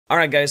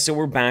Alright guys, so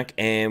we're back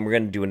and we're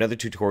going to do another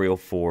tutorial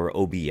for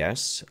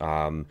OBS.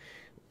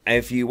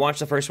 If you watch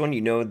the first one, you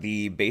know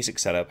the basic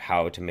setup,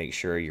 how to make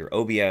sure your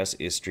OBS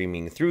is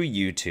streaming through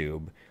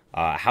YouTube,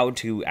 how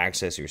to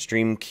access your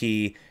stream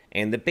key,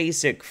 and the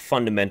basic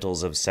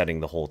fundamentals of setting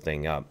the whole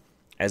thing up,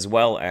 as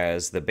well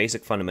as the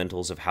basic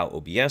fundamentals of how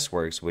OBS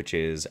works, which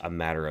is a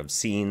matter of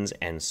scenes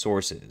and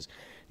sources.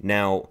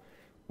 Now,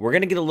 we're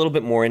going to get a little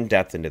bit more in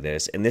depth into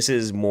this, and this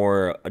is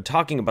more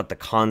talking about the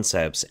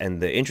concepts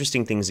and the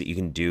interesting things that you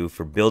can do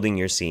for building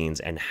your scenes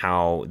and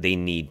how they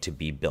need to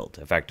be built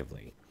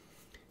effectively.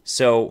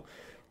 So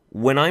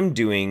when I'm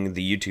doing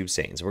the YouTube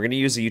scenes, we're going to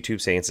use the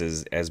YouTube scenes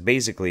as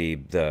basically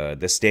the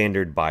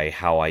standard by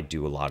how I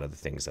do a lot of the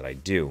things that I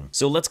do.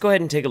 So let's go ahead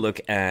and take a look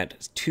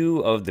at two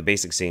of the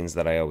basic scenes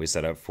that I always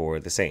set up for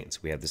the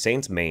Saints. We have the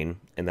Saints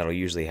main, and that'll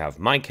usually have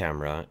my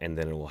camera, and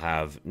then it will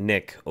have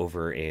Nick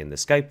over in the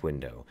Skype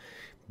window.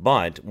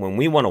 But when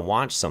we want to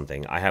watch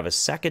something, I have a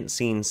second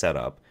scene set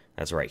up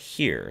that's right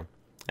here.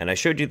 And I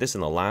showed you this in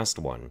the last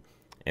one.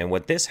 And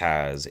what this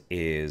has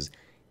is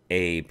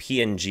a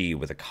PNG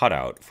with a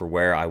cutout for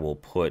where I will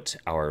put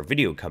our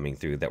video coming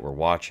through that we're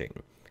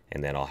watching.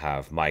 And then I'll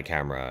have my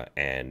camera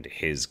and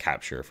his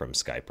capture from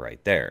Skype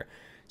right there.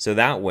 So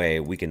that way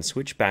we can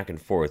switch back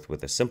and forth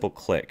with a simple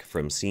click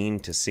from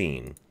scene to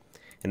scene.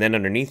 And then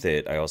underneath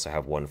it, I also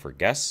have one for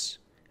guests,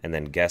 and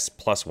then guests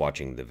plus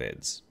watching the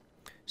vids.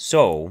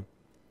 So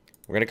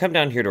we're going to come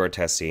down here to our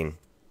test scene,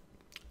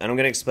 and I'm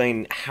going to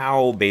explain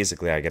how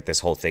basically I get this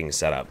whole thing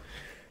set up.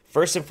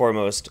 First and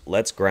foremost,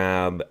 let's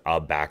grab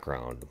a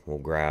background. We'll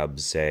grab,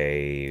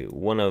 say,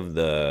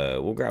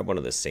 we'll grab one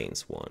of the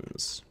Saints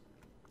ones.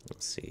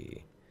 Let's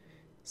see.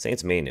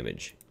 Saints main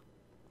image.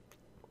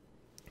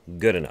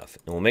 Good enough.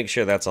 And we'll make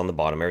sure that's on the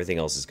bottom. Everything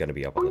else is going to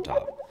be up on the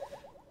top.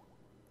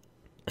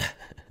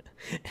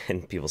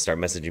 And people start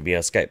messaging me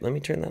on Skype. Let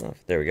me turn that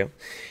off. There we go.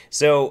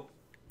 So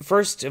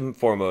first and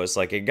foremost,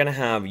 like, you're gonna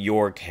have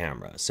your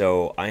camera.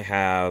 So I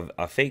have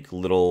a fake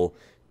little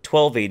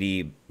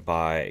 1280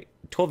 by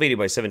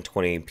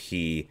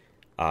 720p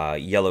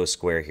yellow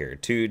square here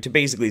to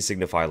basically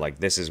signify like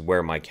this is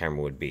where my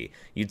camera would be.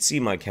 You'd see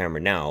my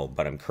camera now,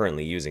 but I'm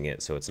currently using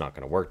it, so it's not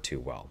gonna work too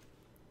well.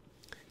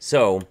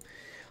 So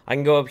I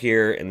can go up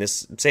here and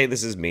say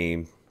this is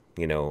me,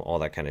 you know, all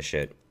that kind of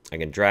shit. I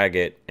can drag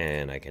it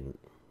and I can,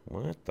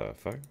 what the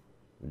fuck?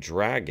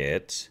 Drag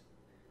it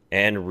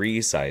and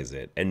resize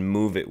it and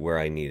move it where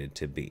I need it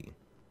to be.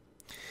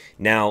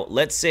 Now,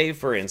 let's say,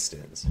 for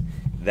instance,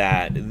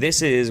 that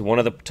this is one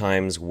of the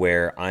times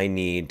where I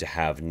need to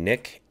have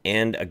Nick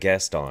and a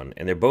guest on,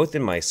 and they're both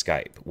in my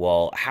Skype.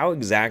 Well, how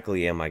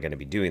exactly am I going to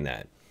be doing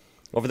that?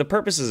 Well, for the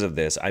purposes of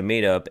this, I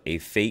made up a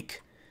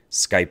fake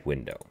Skype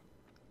window.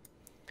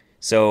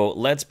 So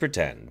let's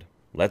pretend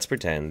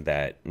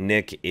that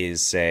Nick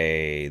is,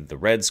 say, the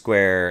red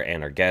square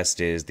and our guest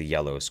is the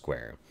yellow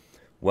square.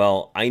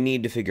 Well, I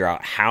need to figure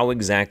out how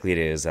exactly it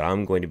is that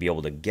I'm going to be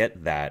able to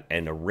get that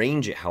and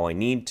arrange it how I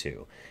need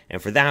to.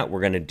 And for that,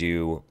 we're going to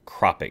do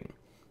cropping.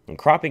 And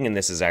cropping in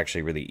this is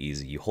actually really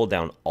easy. You hold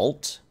down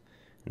Alt,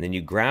 and then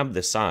you grab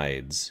the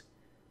sides,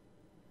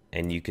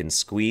 and you can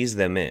squeeze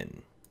them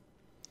in.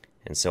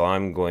 And so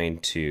I'm going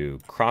to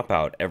crop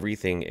out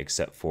everything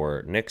except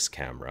for Nick's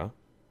camera.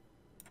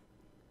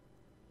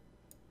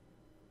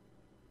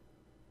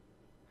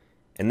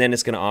 And then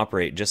it's going to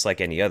operate just like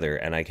any other,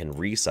 and I can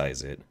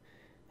resize it.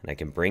 And I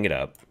can bring it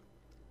up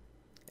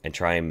and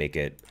try and make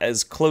it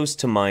as close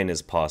to mine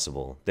as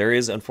possible. There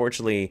is,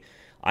 unfortunately,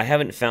 I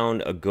haven't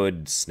found a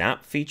good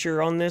snap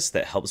feature on this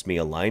that helps me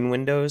align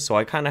windows, so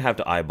I kind of have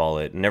to eyeball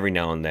it, and every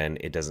now and then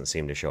it doesn't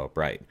seem to show up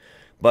right.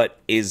 But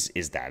is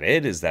that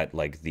it? Is that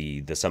like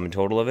the sum and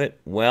total of it?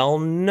 Well,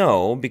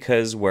 no,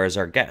 because where's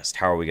our guest?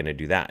 How are we going to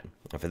do that?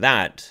 And for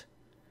that,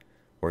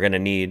 we're going to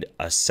need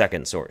a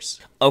second source.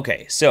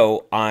 Okay,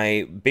 so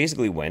I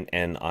basically went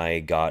and I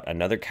got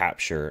another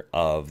capture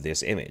of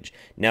this image.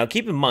 Now,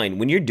 keep in mind,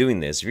 when you're doing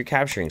this, if you're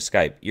capturing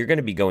Skype, you're going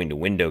to be going to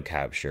window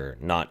capture,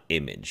 not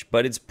image.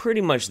 But it's pretty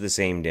much the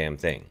same damn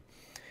thing.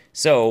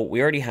 So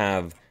we already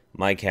have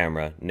my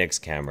camera, Nick's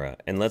camera,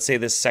 and let's say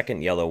this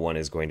second yellow one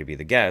is going to be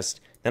the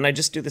guest. Then I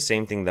just do the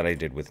same thing that I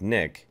did with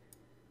Nick.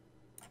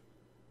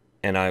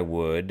 And I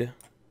would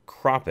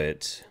crop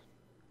it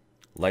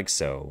like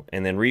so,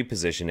 and then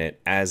reposition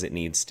it as it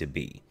needs to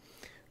be.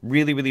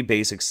 Really, really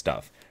basic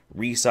stuff.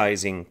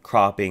 Resizing,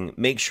 cropping,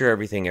 make sure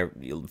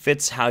everything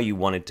fits how you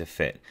want it to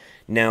fit.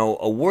 Now,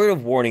 a word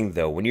of warning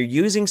though, when you're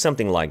using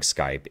something like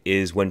Skype,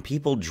 is when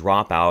people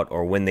drop out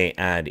or when they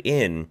add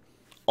in,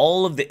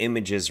 all of the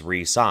images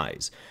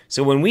resize.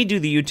 So when we do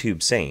the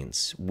YouTube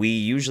Saints, we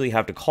usually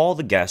have to call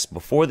the guest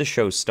before the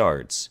show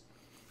starts,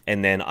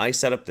 and then I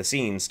set up the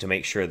scenes to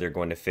make sure they're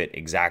going to fit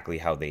exactly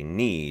how they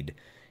need,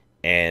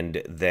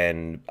 and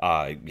then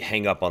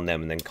hang up on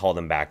them and then call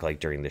them back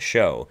like during the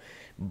show.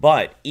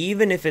 But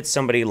even if it's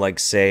somebody like,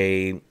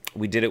 say,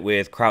 we did it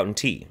with Crouten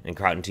T, and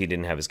Crouten T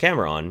didn't have his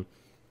camera on,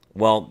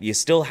 well, you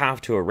still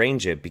have to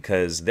arrange it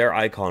because their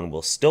icon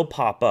will still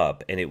pop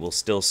up and it will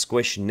still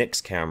squish Nick's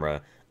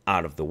camera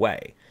out of the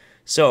way.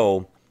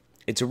 So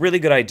it's a really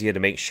good idea to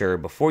make sure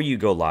before you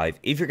go live,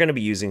 if you're going to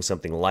be using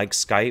something like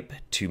Skype,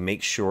 to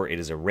make sure it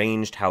is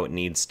arranged how it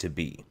needs to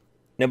be.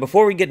 Now,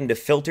 before we get into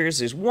filters,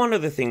 there's one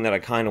other thing that I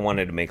kind of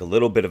wanted to make a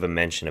little bit of a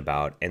mention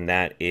about, and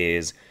that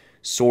is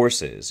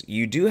sources.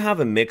 You do have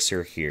a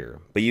mixer here,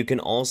 but you can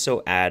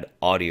also add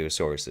audio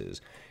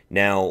sources.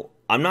 Now,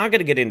 I'm not going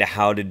to get into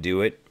how to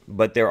do it,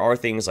 but there are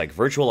things like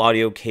virtual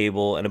audio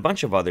cable and a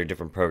bunch of other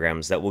different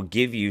programs that will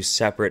give you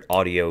separate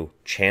audio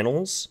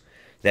channels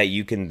that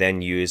you can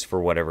then use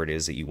for whatever it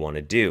is that you want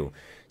to do.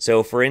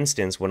 So, for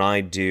instance, when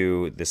I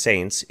do the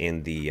Saints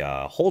in the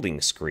holding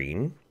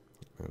screen,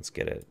 let's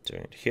get it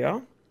right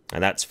here.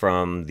 And that's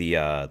from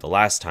the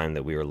last time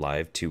that we were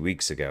live 2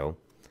 weeks ago.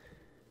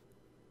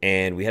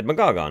 And we had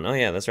Magog on. Oh,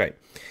 yeah, that's right.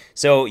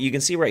 So you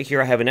can see right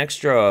here I have an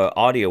extra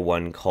audio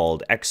one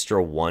called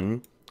Extra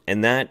 1.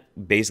 And that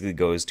basically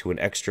goes to an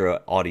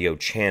extra audio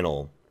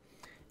channel.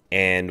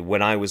 And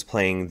when I was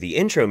playing the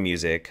intro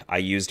music, I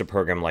used a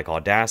program like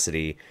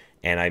Audacity,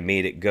 and I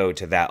made it go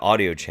to that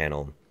audio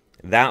channel.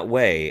 That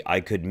way, I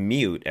could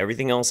mute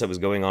everything else that was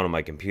going on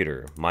my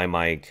computer. My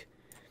mic,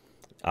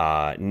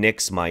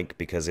 Nick's mic,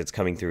 because it's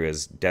coming through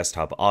as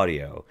desktop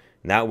audio.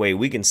 And that way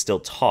we can still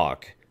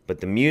talk,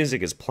 but the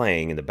music is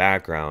playing in the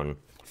background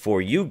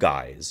for you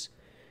guys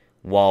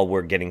while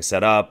we're getting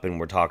set up and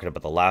we're talking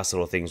about the last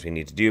little things we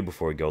need to do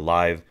before we go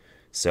live.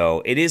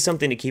 So it is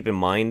something to keep in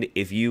mind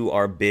if you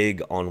are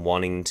big on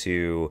wanting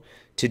to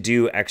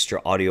do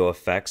extra audio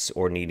effects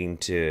or needing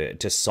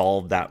to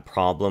solve that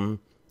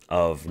problem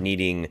of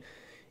needing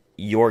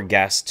your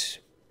guest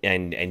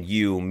and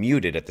you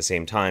muted at the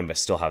same time but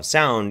still have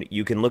sound.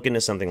 You can look into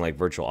something like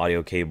virtual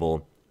audio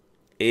cable.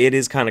 It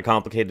is kind of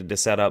complicated to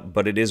set up,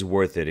 but it is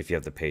worth it if you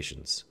have the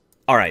patience.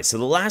 Alright, so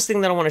the last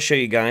thing that I want to show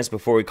you guys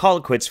before we call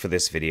it quits for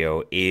this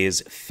video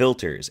is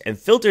filters. And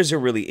filters are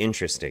really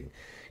interesting.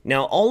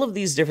 Now, all of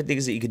these different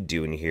things that you could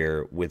do in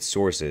here with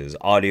sources,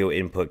 audio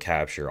input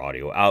capture,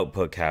 audio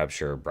output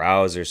capture,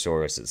 browser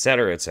source,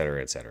 etc.,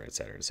 etc., etc.,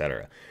 etc.,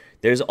 etc.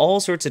 There's all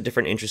sorts of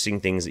different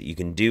interesting things that you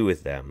can do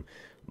with them.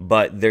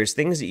 But there's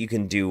things that you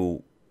can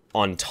do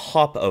on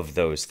top of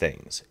those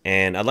things.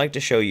 And I'd like to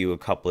show you a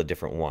couple of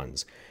different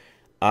ones.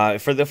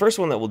 For the first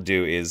one that we'll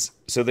do is,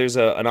 so there's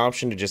an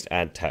option to just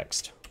add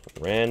text.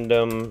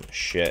 Random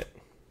shit.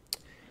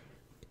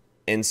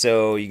 And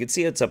so you can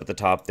see it's up at the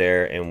top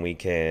there, and we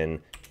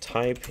can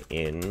type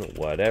in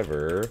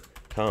whatever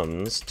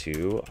comes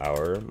to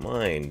our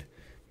mind.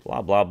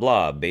 Blah, blah,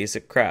 blah.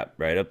 Basic crap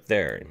right up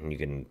there. And you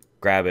can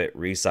grab it,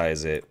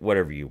 resize it,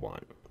 whatever you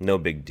want. No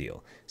big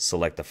deal.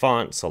 Select the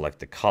font, select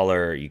the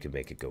color, you can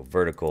make it go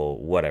vertical,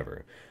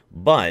 whatever.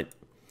 But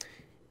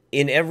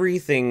in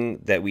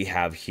everything that we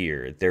have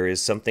here, there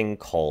is something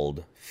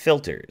called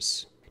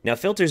filters. Now,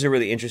 filters are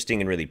really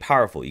interesting and really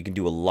powerful. You can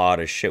do a lot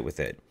of shit with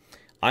it.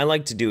 I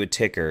like to do a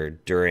ticker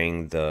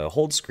during the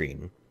hold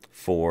screen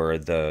for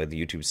the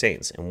YouTube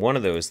Saints. And one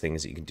of those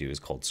things that you can do is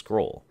called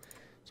scroll.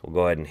 So we'll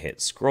go ahead and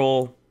hit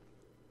scroll,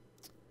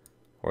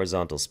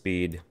 horizontal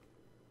speed.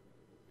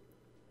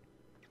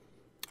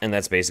 And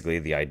that's basically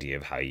the idea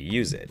of how you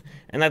use it.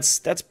 And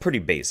that's pretty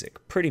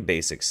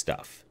basic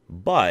stuff.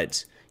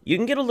 But you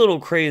can get a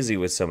little crazy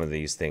with some of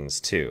these things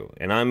too.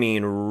 And I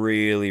mean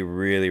really,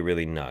 really,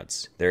 really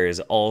nuts. There is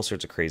all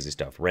sorts of crazy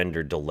stuff.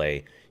 Render,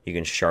 delay. You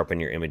can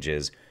sharpen your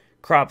images.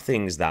 Crop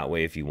things that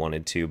way if you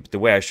wanted to. But the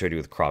way I showed you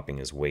with cropping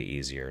is way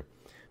easier.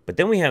 But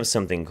then we have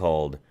something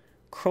called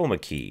chroma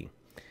key.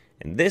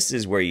 And this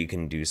is where you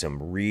can do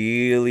some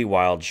really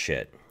wild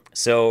shit.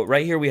 So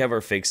right here we have our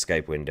fake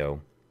Skype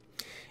window.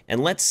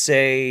 And let's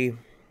say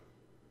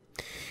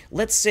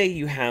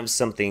you have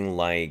something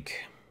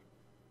like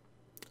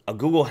a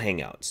Google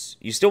Hangouts.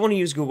 You still want to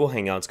use Google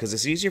Hangouts because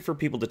it's easier for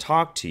people to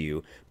talk to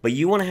you, but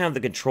you want to have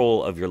the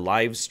control of your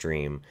live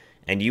stream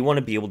and you want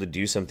to be able to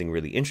do something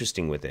really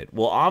interesting with it.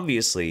 Well,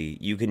 obviously,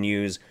 you can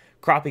use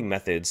cropping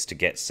methods to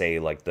get, say,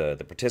 like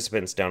the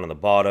participants down on the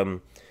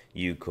bottom.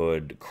 You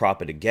could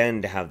crop it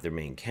again to have their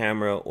main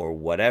camera or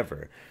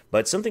whatever.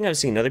 But something I've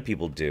seen other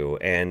people do,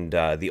 and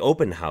the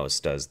Open House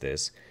does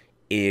this,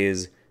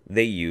 is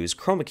they use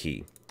chroma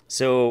key.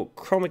 So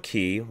chroma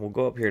key, we'll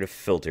go up here to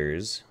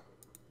filters.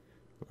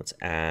 Let's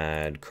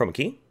add chroma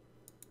key.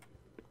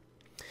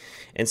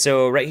 And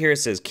so right here it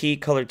says key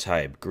color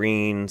type,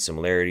 green,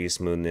 similarity,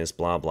 smoothness,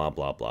 blah, blah,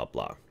 blah, blah,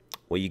 blah.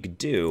 What you could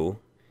do,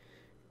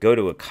 go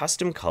to a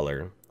custom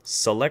color,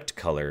 select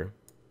color,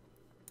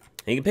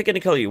 and you can pick any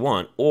color you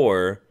want,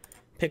 or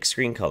pick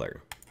screen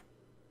color.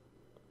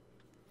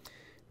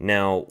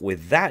 Now,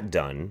 with that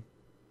done,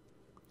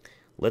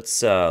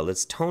 let's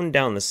tone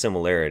down the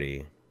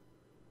similarity.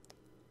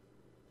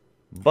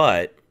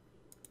 But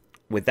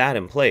with that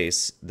in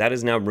place, that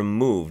has now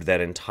removed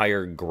that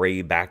entire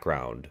gray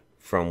background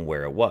from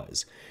where it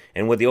was.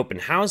 And what the Open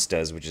House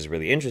does, which is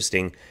really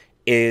interesting,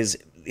 is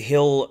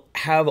he'll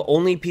have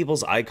only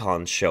people's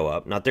icons show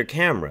up, not their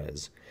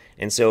cameras.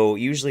 And so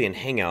usually in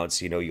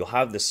Hangouts, you know, you'll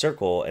have the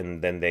circle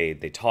and then they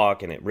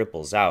talk and it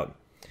ripples out.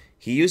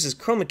 he uses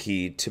chroma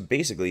key to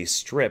basically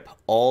strip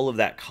all of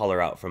that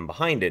color out from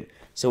behind it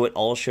so it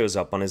all shows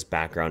up on his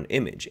background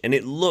image. And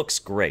it looks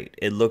great.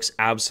 It looks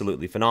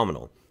absolutely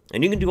phenomenal.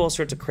 And you can do all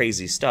sorts of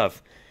crazy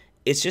stuff.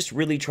 It's just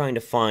really trying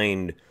to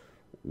find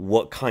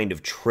what kind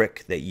of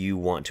trick that you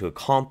want to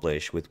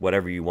accomplish with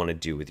whatever you want to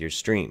do with your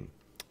stream.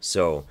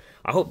 So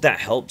I hope that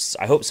helps.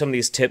 I hope some of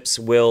these tips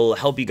will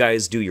help you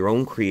guys do your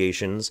own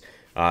creations,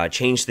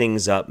 change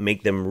things up,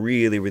 make them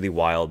really, really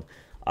wild.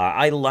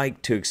 I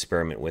like to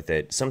experiment with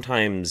it.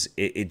 Sometimes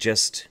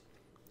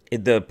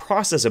the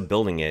process of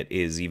building it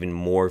is even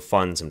more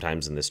fun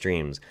sometimes in the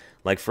streams.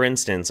 Like for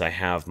instance, I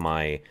have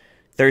my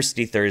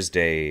Thirsty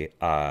Thursday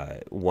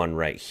one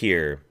right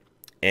here.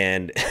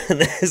 And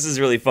this is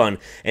really fun,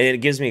 and it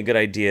gives me a good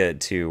idea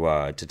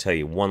to tell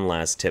you one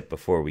last tip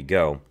before we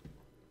go.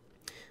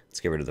 Let's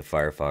get rid of the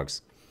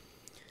Firefox.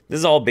 This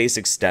is all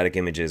basic static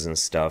images and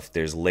stuff.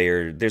 There's a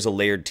layered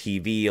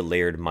TV, a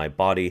layered my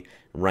body.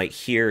 Right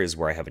here is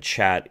where I have a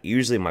chat.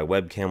 Usually my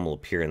webcam will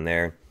appear in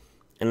there.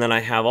 And then I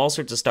have all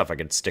sorts of stuff. I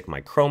could stick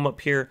my Chrome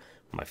up here,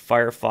 my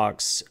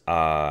Firefox.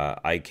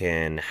 I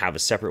can have a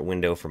separate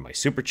window for my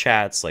super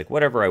chats, like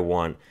whatever I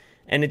want.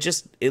 And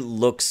it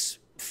looks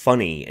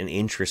funny and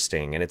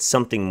interesting, and it's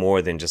something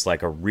more than just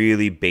like a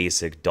really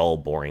basic, dull,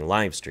 boring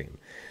live stream.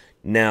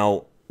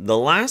 Now, the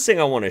last thing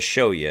I want to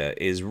show you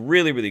is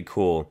really, really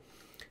cool.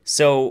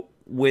 So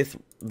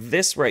with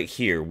this right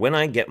here, when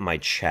I get my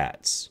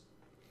chats,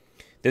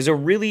 there's a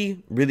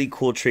really, really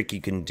cool trick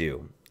you can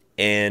do.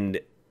 And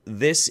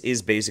this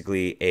is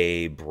basically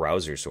a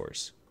browser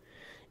source.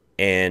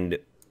 And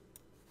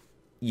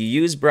you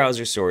use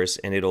browser source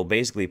and it'll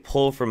basically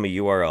pull from a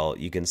URL.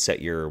 You can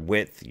set your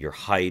width, your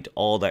height,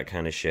 all that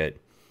kind of shit.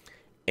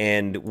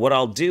 And what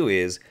I'll do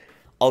is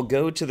I'll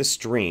go to the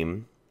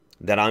stream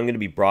that I'm going to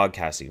be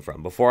broadcasting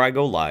from. Before I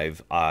go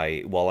live,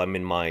 while I'm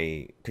in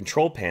my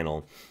control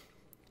panel,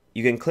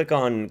 you can click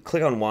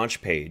on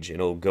watch page.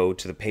 It'll go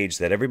to the page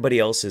that everybody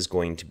else is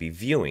going to be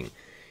viewing.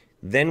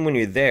 Then when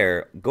you're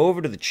there, go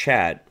over to the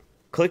chat,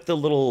 click the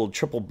little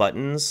triple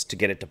buttons to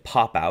get it to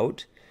pop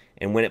out.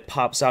 And when it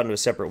pops out into a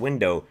separate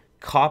window,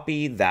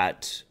 copy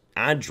that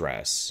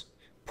address,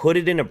 put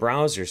it in a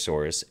browser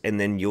source, and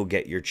then you'll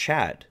get your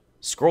chat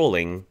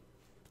scrolling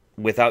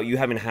without you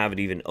having to have it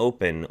even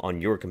open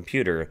on your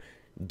computer,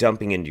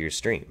 dumping into your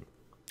stream.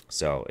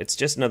 So it's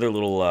just another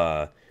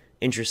little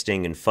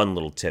interesting and fun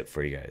little tip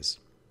for you guys.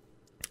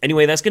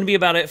 Anyway, that's going to be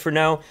about it for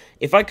now.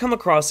 If I come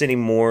across any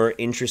more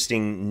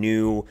interesting,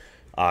 new,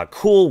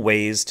 cool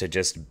ways to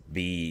just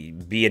be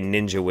a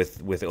ninja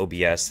with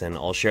OBS, then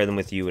I'll share them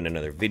with you in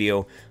another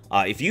video.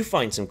 If you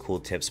find some cool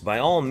tips, by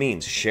all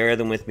means, share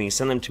them with me,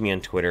 send them to me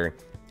on Twitter,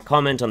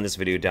 comment on this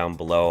video down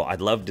below.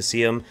 I'd love to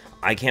see them.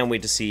 I can't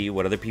wait to see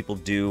what other people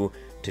do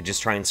to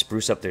just try and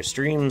spruce up their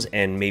streams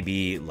and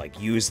maybe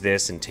like use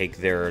this and take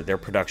their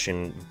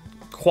production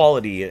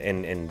quality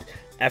and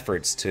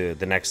efforts to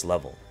the next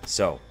level.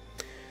 So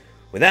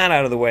with that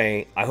out of the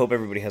way, I hope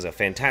everybody has a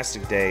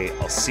fantastic day.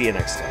 I'll see you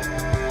next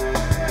time.